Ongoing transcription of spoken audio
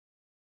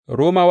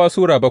Romawa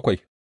Sura 7.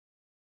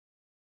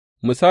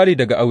 Misali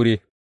daga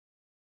aure.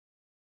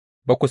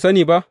 Ba ku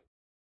sani ba,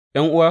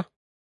 ’yan'uwa,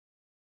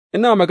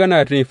 ina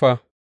magana ne fa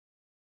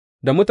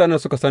da mutanen da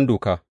suka san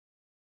doka,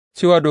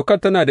 cewa dokar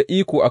tana da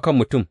iko a kan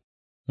mutum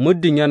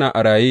muddin yana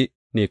a raye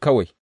ne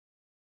kawai.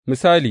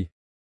 Misali,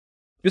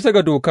 bisa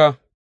ga doka,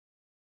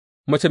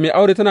 mace mai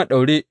aure tana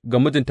daure ga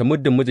mijinta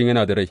muddin mijin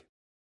yana da rai,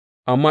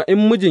 amma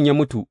in mijin ya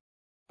mutu,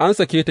 an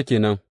sake ta ke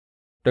nan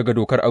daga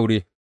dokar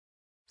aure.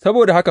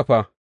 Saboda haka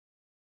fa,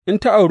 in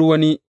ta auri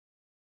wani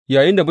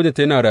yayinda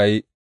mijinta yana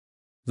raye,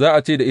 za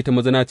a ce da ita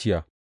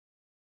mazinaciya,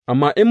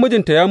 amma in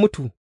mijinta ya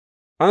mutu,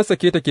 an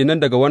sake ta ke nan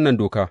daga wannan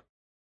doka,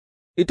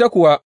 ita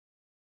kuwa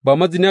ba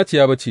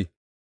mazinaciya ba ce,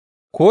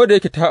 ko da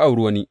yake ta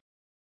auri wani.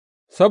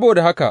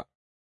 Saboda haka,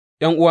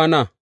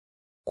 ’yan'uwana,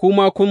 ku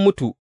ma kun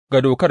mutu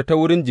ga dokar ta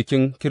wurin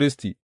jikin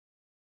Kiristi,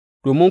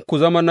 domin ku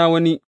zama na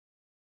wani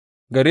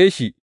gare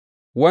shi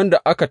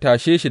wanda aka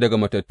tashe shi daga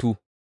matattu,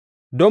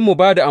 don mu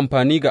ba da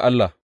amfani ga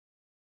Allah.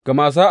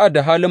 Gama sa'ad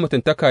da halin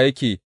mutuntaka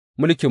yake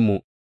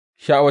mulkinmu,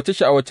 sha'awace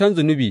sha'awacen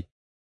zunubi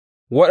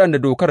waɗanda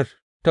dokar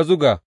ta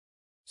zuga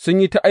sun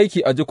yi ta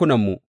aiki a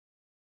jikunanmu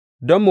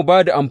don mu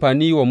ba da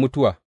amfani wa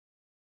mutuwa,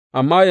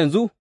 amma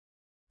yanzu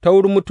ta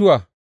wurin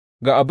mutuwa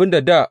ga abin da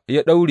dā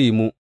ya daure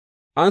mu,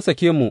 an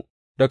sake mu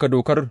daga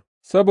dokar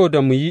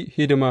saboda mu yi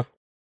hidima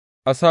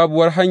a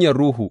sabuwar hanyar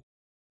Ruhu,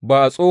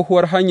 ba a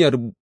tsohuwar hanyar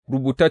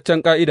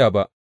rubutaccen ƙa'ida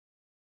ba,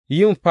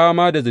 yin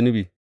fama da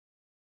zunubi.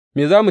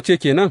 Me za mu ce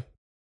ke nan?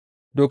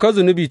 Dokar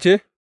zunubi ce?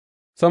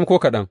 Sam, ko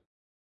kaɗan,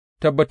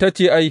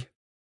 tabbatacce ai,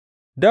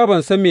 dā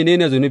ban san mene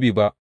ne zunubi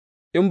ba,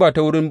 in ba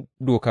ta wurin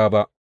doka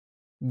ba,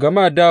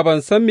 gama da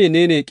ban san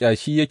mene ne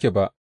ƙyashi yake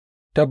ba,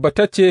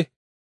 tabbatacce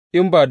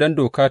in ba don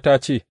doka ta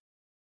ce,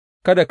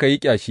 Kada ka yi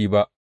ƙyashi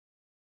ba,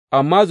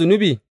 amma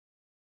zunubi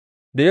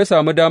da ya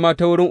sami dama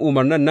ta wurin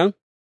umarnin nan,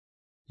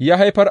 ya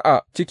haifar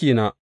a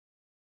cikina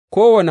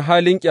kowane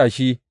halin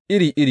ƙyashi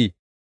iri iri,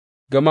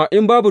 gama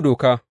in babu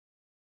doka,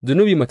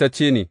 zunubi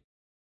matacce ne.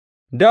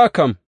 Dā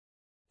kam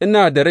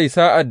ina da rai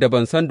sa'ad da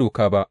ban san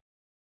doka ba,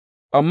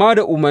 amma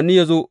da umarni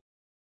ya zo,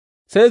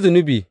 sai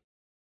zunubi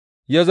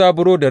ya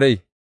zaburo da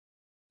rai,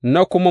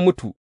 na kuma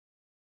mutu,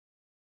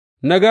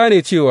 na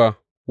gane cewa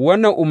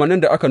wannan umarnin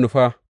da aka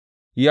nufa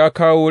ya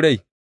kawo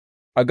rai,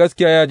 a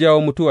gaskiya ya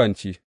jawo mutuwa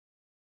ce,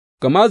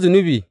 gama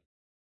zunubi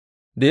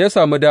da ya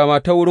sami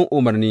dama ta wurin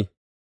umarni,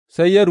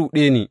 sai ya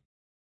ruɗe ni,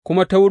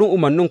 kuma ta wurin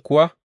umarnin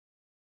kuwa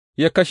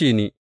ya kashe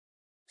ni.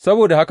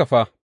 Saboda haka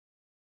fa,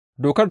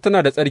 dokar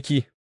tana da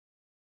tsarki,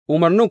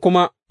 umarnin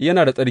kuma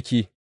yana da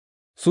tsarki,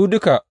 su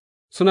duka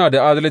suna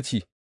da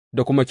adalci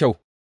da kuma kyau.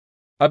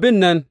 Abin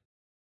nan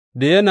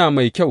da yana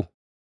mai kyau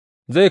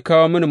zai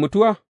kawo mini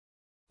mutuwa?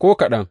 Ko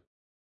kaɗan,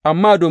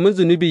 amma domin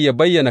zunubi ya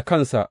bayyana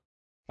kansa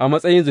a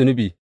matsayin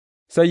zunubi,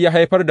 sai ya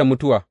haifar da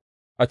mutuwa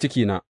a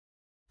cikina,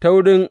 ta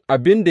wurin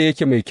abin da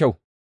yake mai kyau,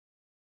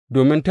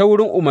 domin ta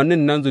wurin umarnin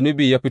nan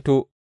zunubi ya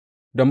fito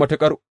da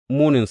matuƙar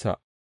muninsa.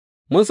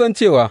 Mun san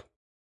cewa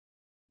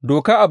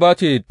doka aba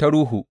ce ta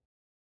Ruhu,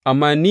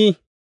 amma ni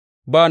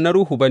ba na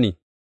Ruhu ba ne,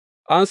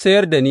 an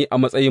sayar da ni a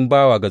matsayin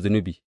bawa ga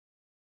zunubi.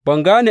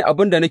 Ban gane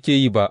abin da nake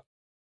yi ba,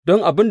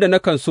 don abin da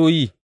nakan so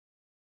yi,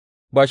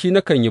 ba shi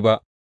nakan yi ba,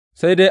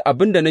 sai dai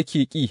abin da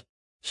nake ƙi,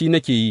 shi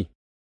nake yi.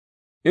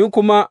 In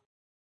kuma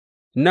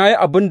na yi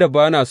abin da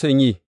ba na son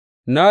yi,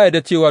 na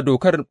yarda cewa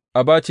dokar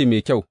aba ce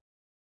mai kyau,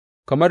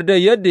 kamar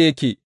dai yadda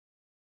yake,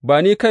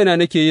 ba ni kaina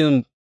nake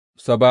yin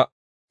sa ba,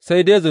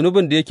 sai dai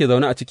zunubin da yake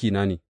zaune a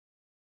cikina ne.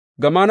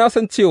 Gama na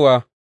san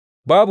cewa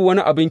babu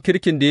wani abin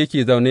kirkin da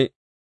yake zaune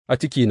a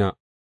cikina,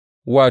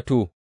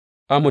 wato,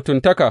 a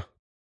mutuntaka,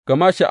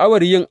 gama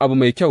sha'awar yin abu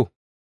mai kyau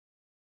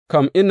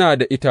kam ina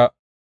da ita,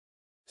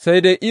 sai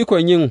dai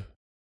ikon yin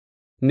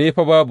ne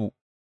fa babu.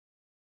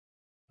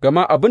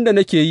 Gama abin da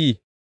nake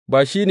yi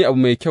ba shi ne abu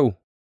mai kyau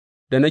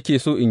da nake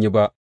so in yi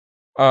ba,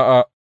 a'a,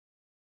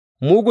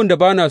 mugun da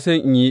ba na son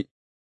in yi,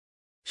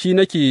 shi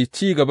nake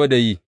ci gaba da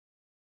yi.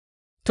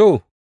 To,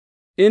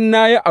 in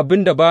na yi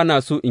abin da ba na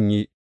so in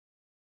yi,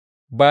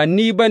 ba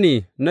ni ba ne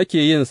nake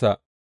yinsa,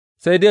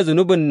 sai dai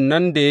zunubin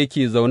nan da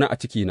yake zaune a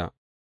cikina.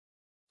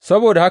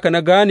 Saboda haka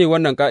na gane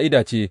wannan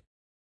ƙa'ida ce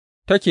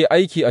take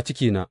aiki a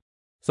cikina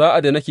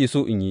sa'ad da nake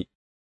so in yi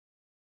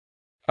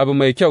abu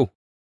mai kyau,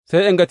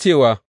 sai in ga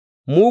cewa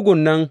mugun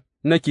nan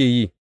nake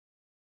yi,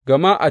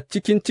 gama a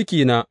cikin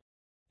cikina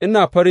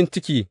ina farin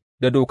ciki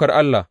da dokar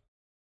Allah,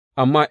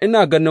 amma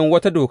ina ganin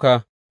wata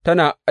doka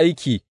tana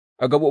aiki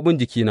a gaɓoɓin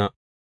jikina,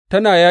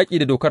 tana yaƙi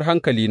da dokar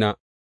hankalina,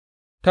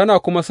 tana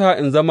kuma sa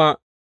in zama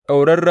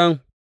ɗaurarren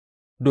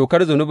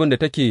dokar zunubin da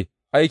take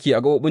aiki a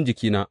gaɓoɓin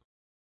jikina.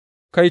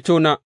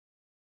 Kaitona,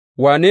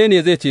 wane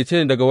ne zai cece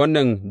ni daga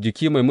wannan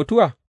jiki mai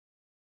mutuwa?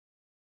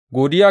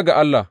 Godiya ga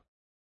Allah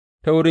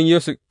ta wurin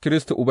Yesu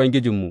Kiristi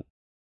Ubangijinmu.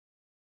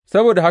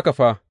 Saboda haka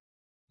fa,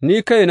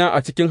 ni kaina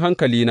a cikin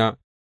hankalina,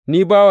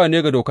 ni bawa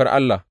ne ga dokar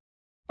Allah,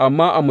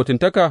 amma a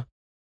mutuntaka,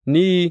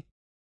 ni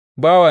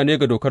bawa ne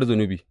ga dokar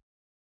zunubi.